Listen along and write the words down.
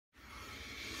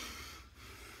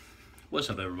What's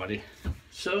up, everybody?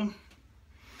 So,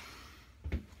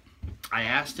 I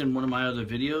asked in one of my other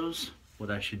videos what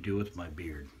I should do with my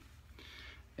beard.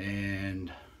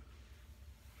 And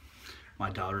my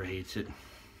daughter hates it.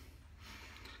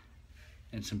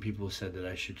 And some people said that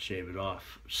I should shave it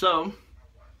off. So,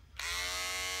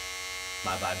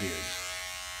 bye-bye beard.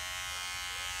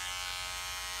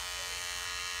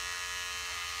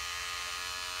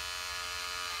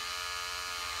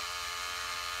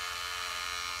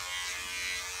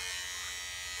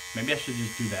 Maybe I should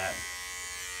just do that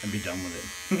and be done with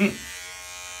it.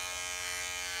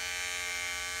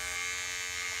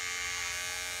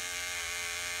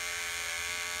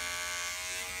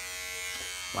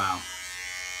 Wow.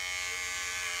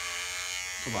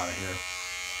 That's a lot of hair.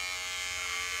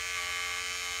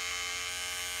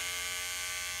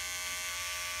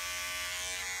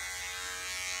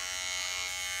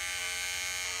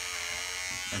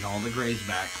 And all the gray's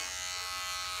back.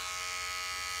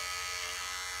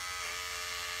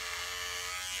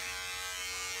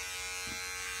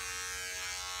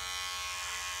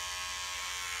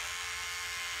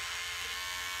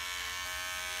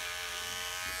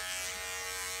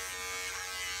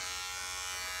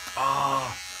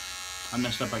 Oh, I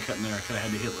messed up by cutting there. I could have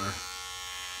had the Hitler.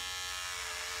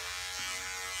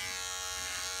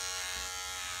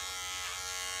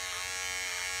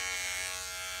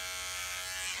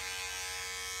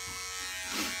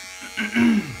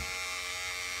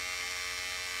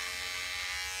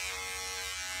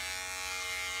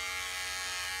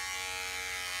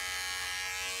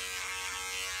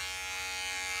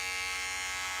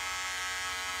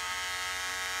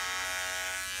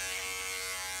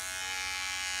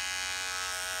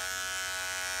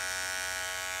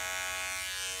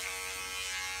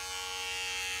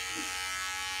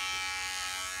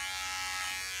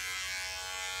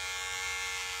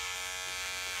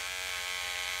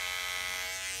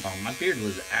 Oh, my beard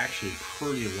was actually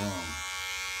pretty long.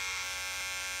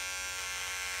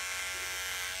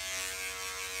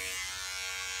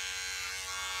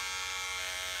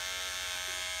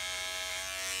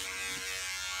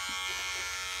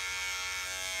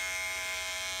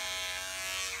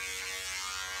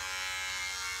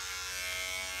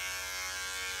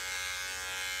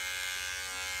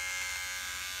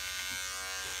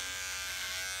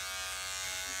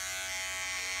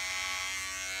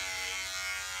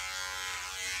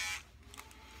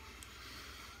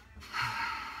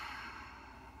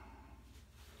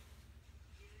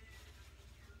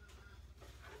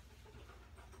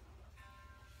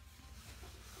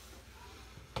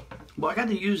 Well, I got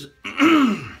to use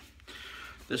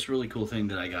this really cool thing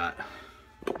that I got.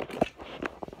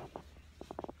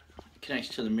 Connects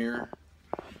to the mirror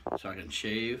so I can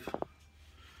shave.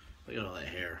 Look at all that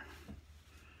hair.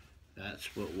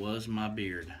 That's what was my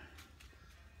beard.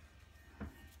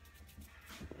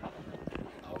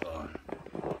 Hold on.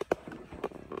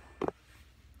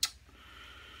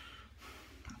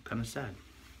 Kind of sad.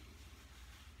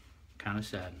 Kind of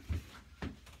sad.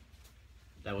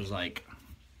 That was like,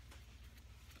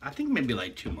 I think maybe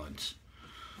like 2 months.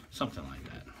 Something like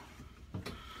that.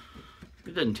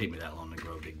 It doesn't take me that long to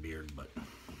grow a big beard, but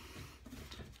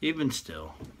even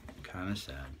still, kind of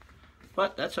sad.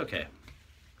 But that's okay.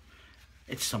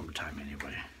 It's summertime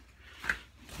anyway.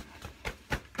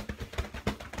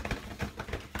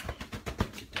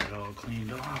 Get that all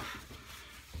cleaned off.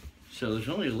 So there's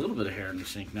only a little bit of hair in the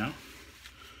sink now.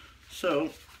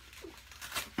 So,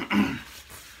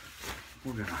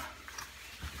 we're gonna,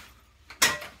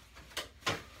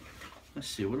 let's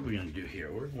see, what are we gonna do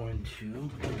here? We're going to,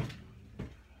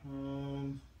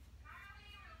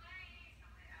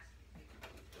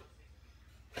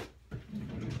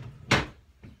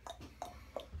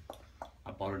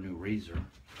 I bought a new razor.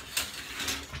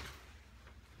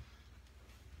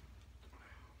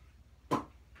 Huh.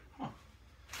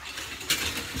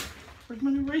 Where's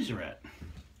my new razor at?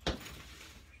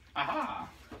 Aha!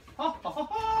 Ha ha ha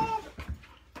ha!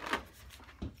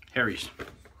 Harry's.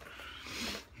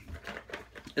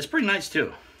 It's pretty nice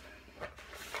too.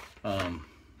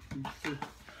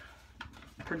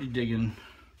 Pretty digging.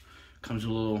 Comes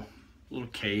with a little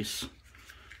case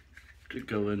to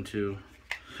go into.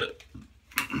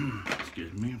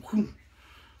 Excuse me. Whew.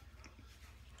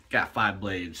 Got 5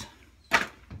 blades.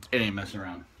 It ain't messing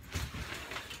around.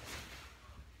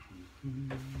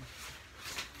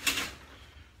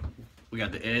 We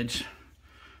got the edge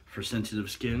for sensitive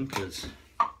skin because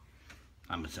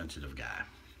I'm a sensitive guy.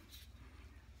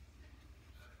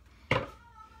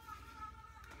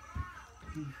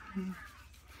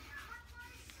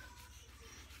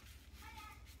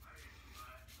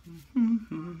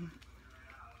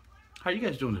 How you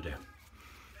guys doing today?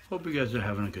 Hope you guys are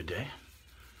having a good day.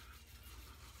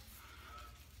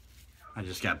 I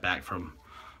just got back from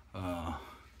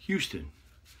Houston,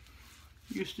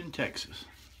 Texas.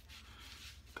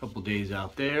 A couple days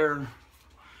out there, a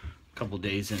couple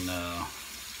days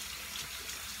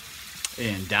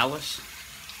in Dallas.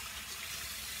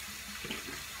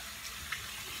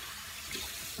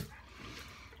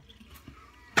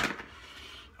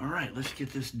 All right, let's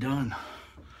get this done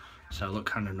so I look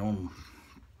kind of normal.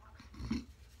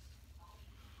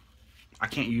 I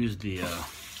can't use the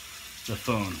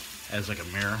phone as like a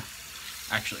mirror.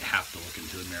 I actually have to look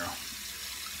into the mirror.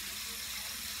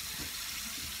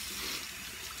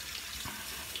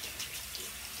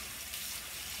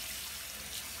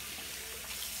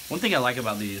 One thing I like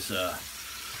about these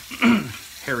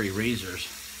Harry razors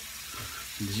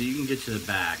is you can get to the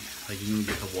back, like you can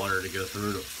get the water to go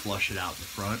through to flush it out the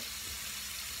front.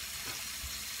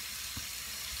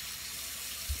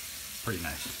 Pretty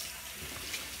nice.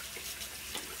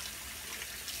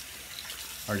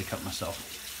 Already cut myself.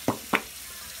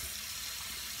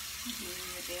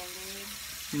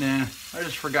 Nah, I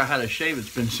just forgot how to shave. It's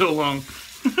been so long.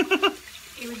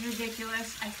 It was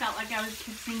ridiculous. I felt like I was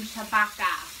kissing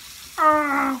Chewbacca.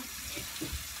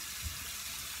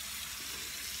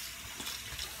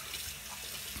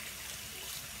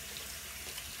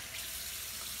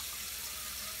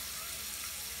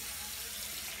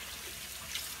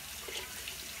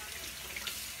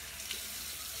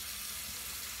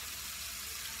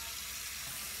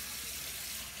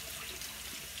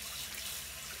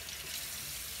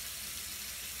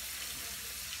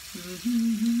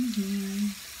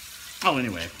 Oh,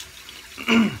 anyway,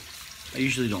 I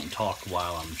usually don't talk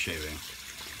while I'm shaving.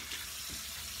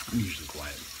 I'm usually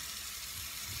quiet.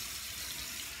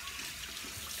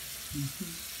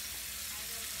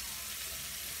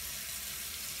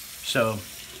 So,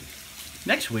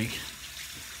 next week,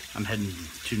 I'm heading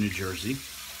to New Jersey.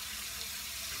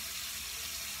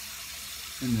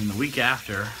 And then the week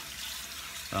after,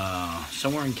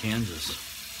 somewhere in Kansas.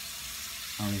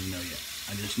 I don't even know yet.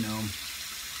 I just know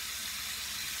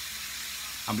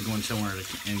I'll be going somewhere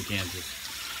in Kansas.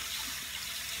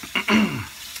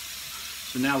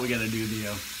 So now we got to do the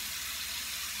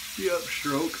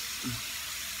upstroke.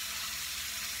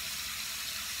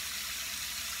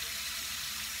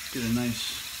 Get a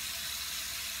nice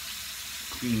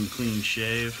clean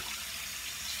shave.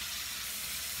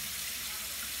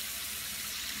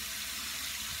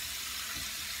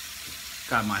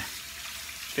 God, my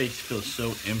face feels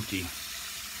so empty.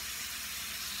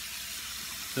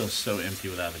 Feels so empty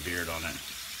without a beard on it.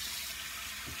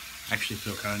 I actually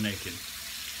feel kind of naked.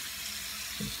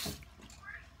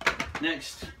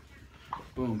 Next,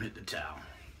 boom, hit the towel.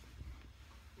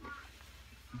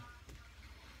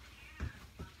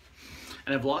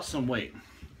 And I've lost some weight.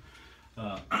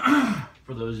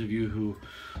 For those of you who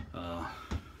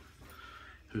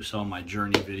saw my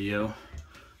journey video,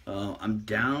 I'm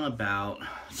down about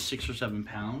 6 or 7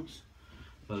 pounds,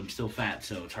 but I'm still fat,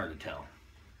 so it's hard to tell.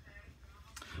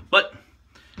 But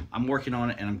I'm working on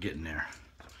it and I'm getting there.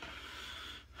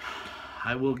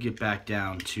 I will get back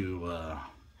down to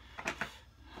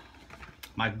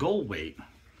my goal weight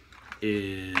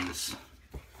is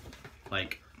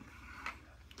like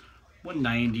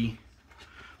 190,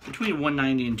 between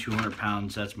 190 and 200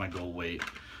 pounds. That's my goal weight.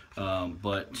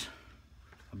 But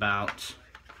about,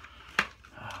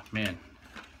 man,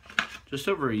 just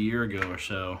over a year ago or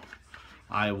so,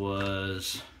 I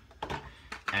was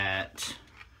at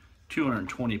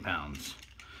 220 pounds.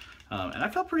 And I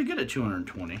felt pretty good at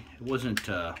 220. It wasn't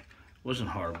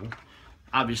horrible.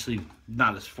 Obviously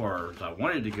not as far as I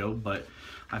wanted to go, but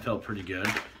I felt pretty good.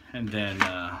 And then,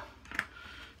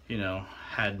 you know,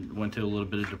 went through a little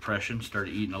bit of depression,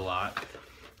 started eating a lot,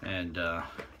 and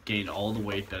gained all the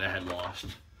weight that I had lost.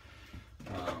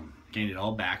 Gained it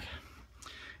all back,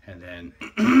 and then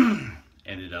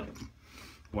ended up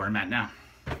where I'm at now.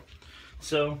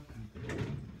 So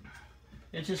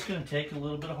it's just going to take a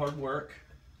little bit of hard work.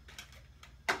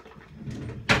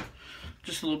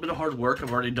 Just a little bit of hard work.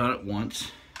 I've already done it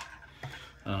once.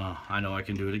 I know I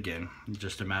can do it again. It's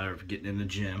just a matter of getting in the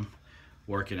gym,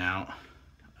 working out,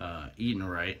 eating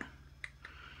right,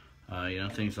 you know,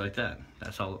 things like that.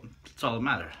 That's all that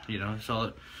matters. You know, that's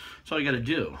all you got to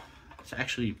do.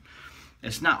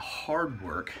 It's not hard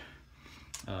work.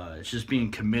 It's just being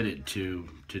committed to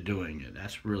doing it.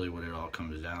 That's really what it all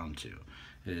comes down to.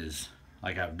 Is,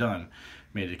 like I've done,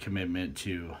 made a commitment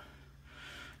to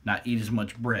not eat as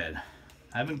much bread.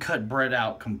 I haven't cut bread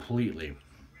out completely.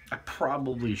 I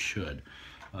probably should,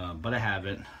 but I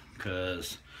haven't,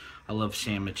 because I love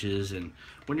sandwiches. And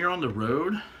when you're on the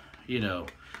road, you know,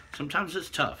 sometimes it's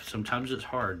tough. Sometimes it's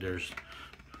hard. There's,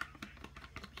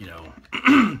 you know,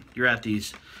 you're at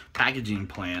these packaging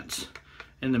plants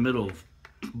in the middle of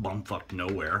bumfuck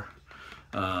nowhere.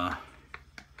 And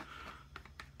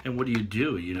what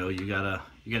do? You know, you gotta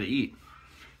eat.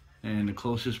 And the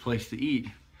closest place to eat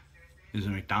is a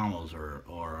McDonald's or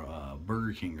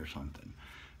Burger King or something.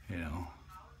 You know,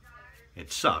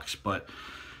 it sucks, but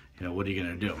you know, what are you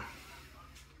gonna do?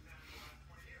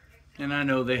 And I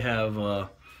know they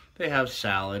have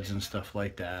salads and stuff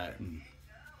like that, and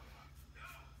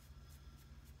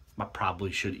I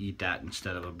probably should eat that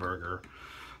instead of a burger,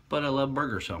 but I love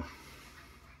burgers, so.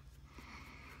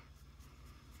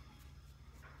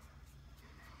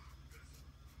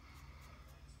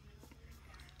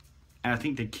 And I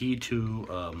think the key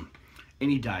to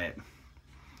any diet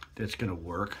that's going to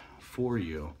work for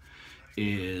you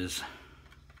is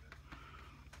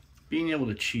being able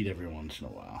to cheat every once in a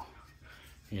while.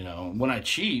 You know, when I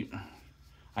cheat,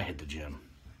 I hit the gym.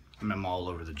 I'm all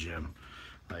over the gym.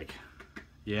 Like,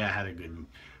 yeah, I had a good,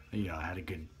 you know, I had a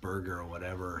good burger or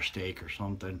whatever, or steak or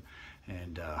something,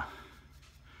 and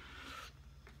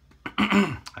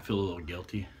I feel a little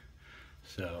guilty.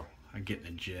 So I get in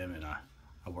the gym and I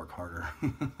work harder.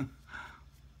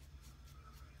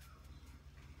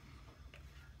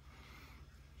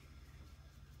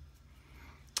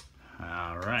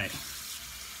 All right.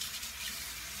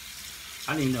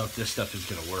 I don't even know if this stuff is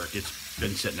going to work. It's been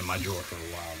sitting in my drawer for a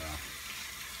while now.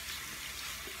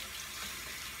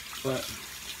 But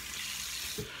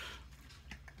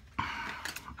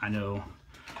I know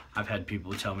I've had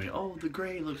people tell me, oh, the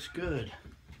gray looks good.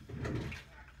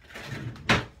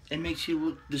 It makes you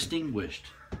look distinguished.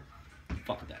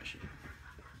 Fuck that shit.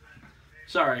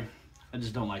 Sorry, I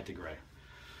just don't like the gray.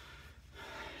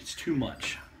 It's too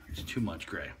much. It's too much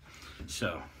gray.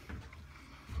 So.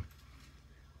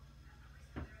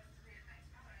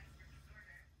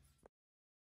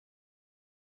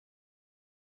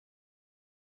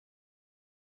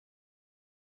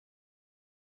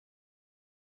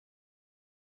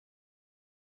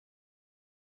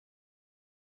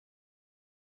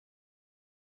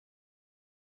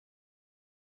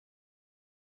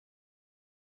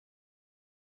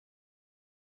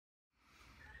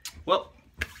 Well,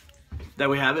 there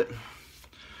we have it.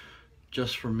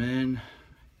 Just for men.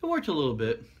 It worked a little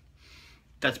bit.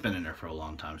 That's been in there for a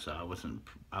long time, so I wasn't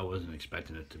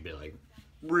expecting it to be like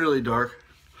really dark.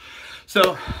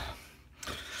 So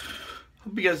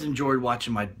hope you guys enjoyed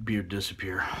watching my beard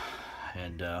disappear,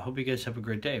 and hope you guys have a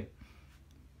great day.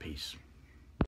 Peace.